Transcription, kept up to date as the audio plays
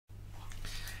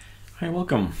Hi,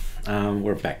 welcome.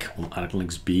 We're back on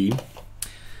ArcoLinux B.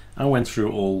 I went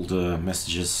through all the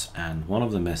messages and one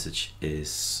of the message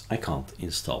is I can't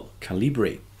install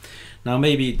Calibre. Now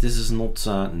maybe this is not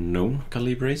known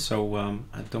Calibre, so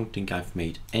I don't think I've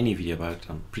made any video about it.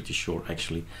 I'm pretty sure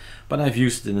actually, but I've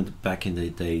used it back in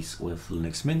the days with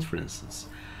Linux Mint, for instance.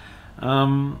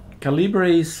 Calibre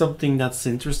is something that's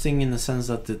interesting in the sense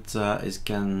that it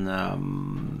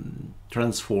can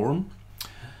transform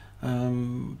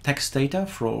text data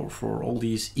for all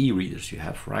these e-readers you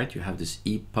have, right? You have this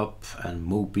EPUB and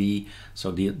MOBI, so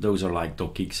those are like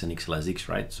docx and XLSX,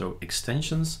 right? So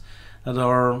extensions that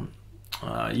are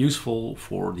useful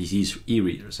for these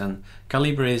e-readers, and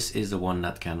Calibre is the one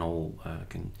that can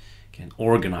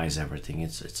organize everything.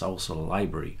 It's also a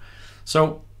library.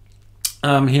 So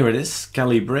here it is,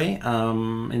 Calibre.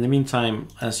 In the meantime,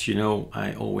 as you know,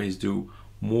 I always do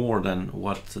more than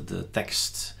what the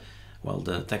text on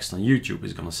YouTube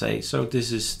is going to say. So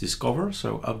this is discover,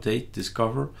 so update,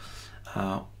 discover,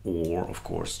 or of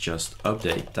course just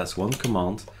update. That's one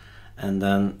command, and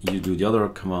then you do the other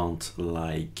command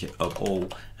like up all,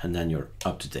 and then you're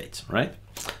up to date, right?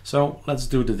 So let's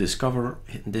do the discover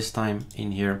this time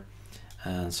in here.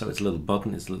 And so it's a little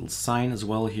button, it's a little sign as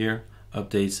well here,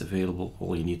 updates available.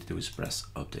 All you need to do is press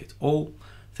update all.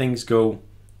 Things go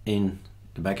in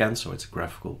the backend, so it's a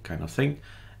graphical kind of thing.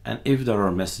 And if there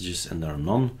are messages and there are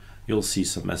none, you'll see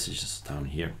some messages down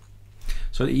here.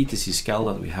 So the etc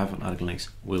scal that we have on ArcoLinux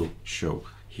will show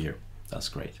here. That's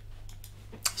great.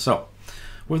 So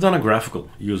we've done a graphical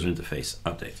user interface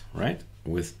update, right?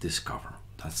 With discover.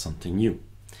 That's something new.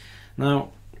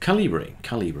 Now Calibre.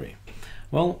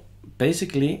 Well,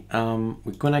 basically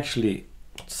we can actually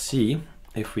see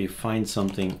if we find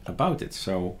something about it.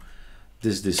 So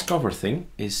this discover thing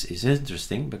is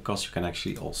interesting because you can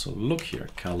actually also look here,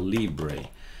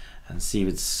 Calibre, and see if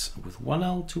it's with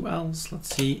 1L, 2Ls.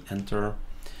 Let's see, enter.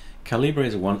 Calibre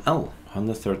is 1L,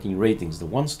 113 ratings, the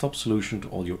one-stop solution to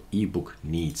all your ebook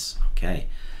needs. Okay,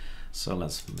 so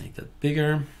let's make that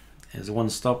bigger. As one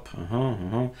stop,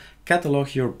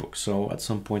 catalog your book. So at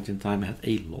some point in time I had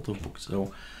a lot of books.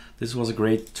 So this was a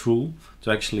great tool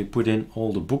to actually put in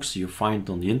all the books you find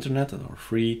on the internet that are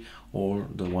free or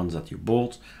the ones that you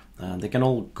bought. They can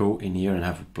all go in here and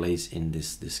have a place in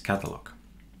this catalog.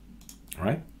 All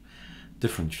right,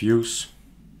 different views,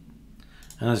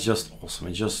 and it's just awesome.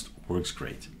 It just works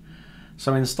great.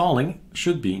 So installing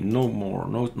should be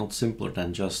not simpler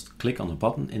than just click on a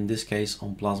button, in this case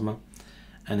on Plasma,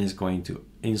 and it's going to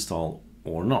install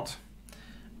or not.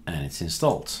 And it's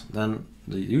installed. Then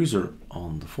the user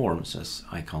on the forum says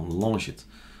I can't launch it.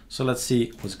 So let's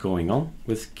see what's going on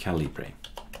with Calibre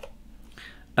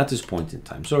at this point in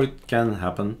time. So it can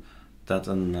happen that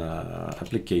an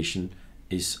application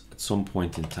is at some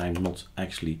point in time not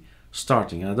actually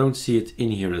starting. I don't see it in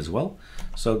here as well.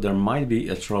 So there might be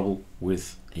a trouble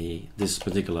with this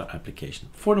particular application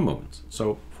for the moment.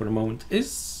 So for the moment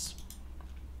is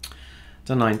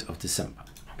the 9th of December.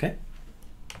 Okay.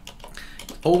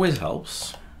 Always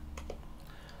helps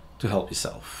to help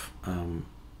yourself.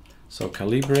 So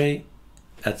Calibre,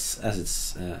 as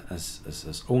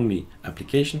its only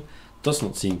application, does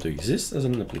not seem to exist as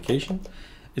an application.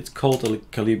 It's called a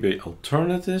Calibre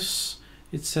alternatives.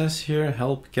 It says here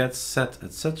help, get, set,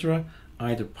 etc.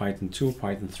 Either Python 2 or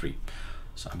Python 3.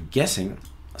 So I'm guessing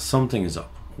something is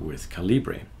up with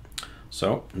Calibre.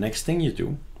 So next thing you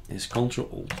do is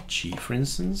Ctrl-Alt-G, for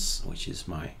instance, which is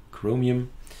my Chromium.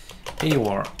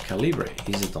 AOR Calibre.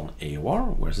 Is it on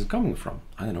AOR? Where's it coming from?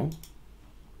 I don't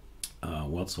know.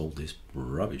 What's all this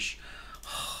rubbish?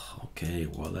 Okay,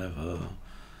 whatever.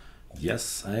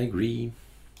 Yes, I agree.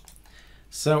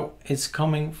 So it's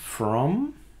coming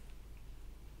from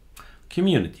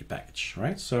community package,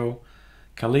 right? So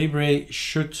Calibre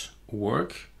should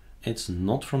work. It's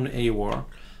not from the AOR,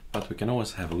 but we can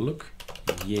always have a look.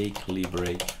 Yay,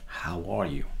 Calibre, how are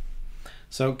you?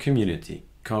 So community.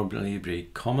 Calibre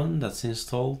common, that's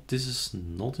installed. This is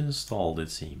not installed,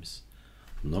 it seems.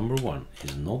 Number 1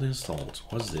 is not installed.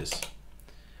 What's this?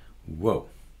 Whoa.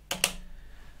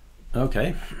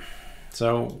 Okay,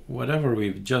 so whatever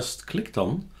we've just clicked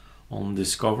on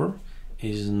discover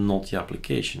is not the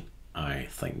application, I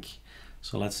think.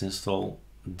 So let's install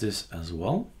this as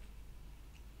well.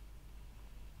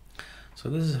 So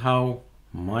this is how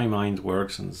my mind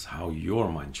works, and this is how your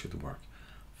mind should work.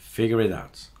 Figure it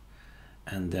out.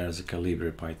 And there's a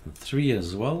Calibre Python 3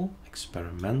 as well,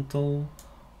 experimental,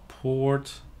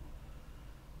 port,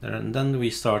 and then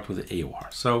we start with the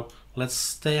AOR. So let's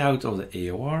stay out of the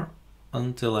AOR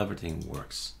until everything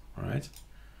works, all right?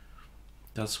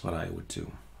 That's what I would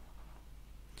do.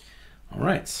 All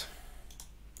right,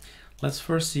 Let's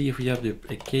first see if we have the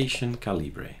application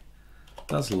Calibre.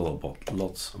 That's a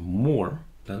lots more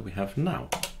than we have now.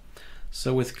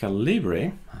 So with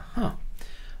Calibre,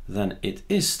 then it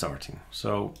is starting.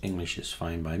 So English is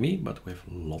fine by me, but we have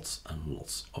lots and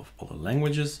lots of other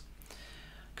languages.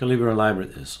 Calibre library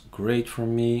is great for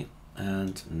me.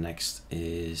 And next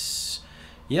is,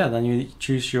 yeah, then you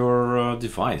choose your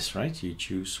device, right? You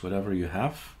choose whatever you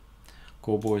have.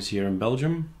 Cowboys here in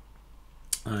Belgium.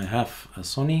 I have a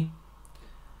Sony,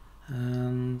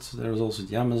 and there's also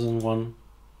the Amazon one.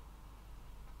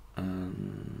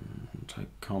 And I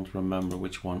can't remember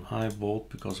which one I bought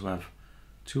because we have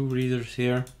 2 readers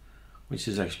here, which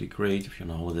is actually great if you're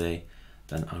on holiday.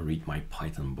 Then I read my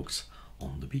Python books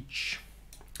on the beach.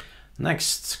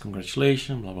 Next,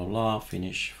 congratulations, blah, blah, blah,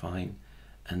 finish, fine.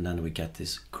 And then we get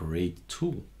this great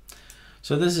tool.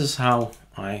 So this is how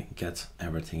I get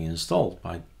everything installed,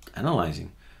 by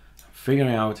analyzing,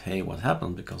 figuring out, hey, what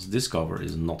happened, because Discover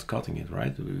is not cutting it,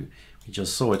 right? We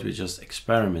just saw it, we just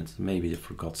experimented. Maybe they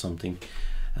forgot something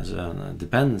as a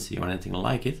dependency or anything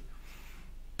like it.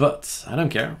 But I don't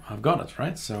care, I've got it,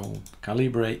 right? So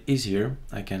Calibre is here.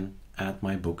 I can add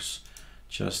my books,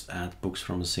 just add books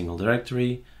from a single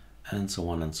directory, and so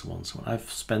on and so on and so on.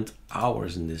 I've spent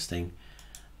hours in this thing,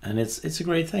 and it's a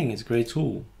great thing. It's a great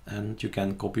tool, and you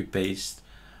can copy paste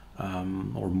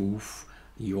or move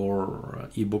your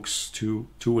ebooks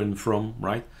to and from,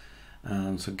 right?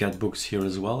 So get books here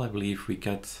as well. I believe we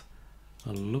get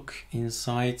a look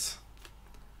inside,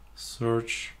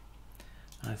 search.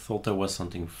 I thought there was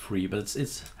something free, but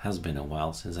it has been a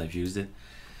while since I've used it.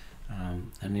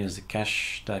 And here's the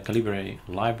cache, the Calibre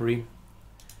library.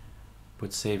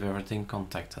 Would save everything,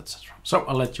 contact, etc. So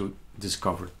I'll let you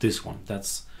discover this one.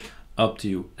 That's up to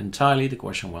you entirely. The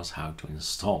question was how to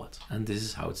install it, and this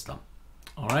is how it's done.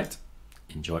 All right,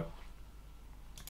 enjoy.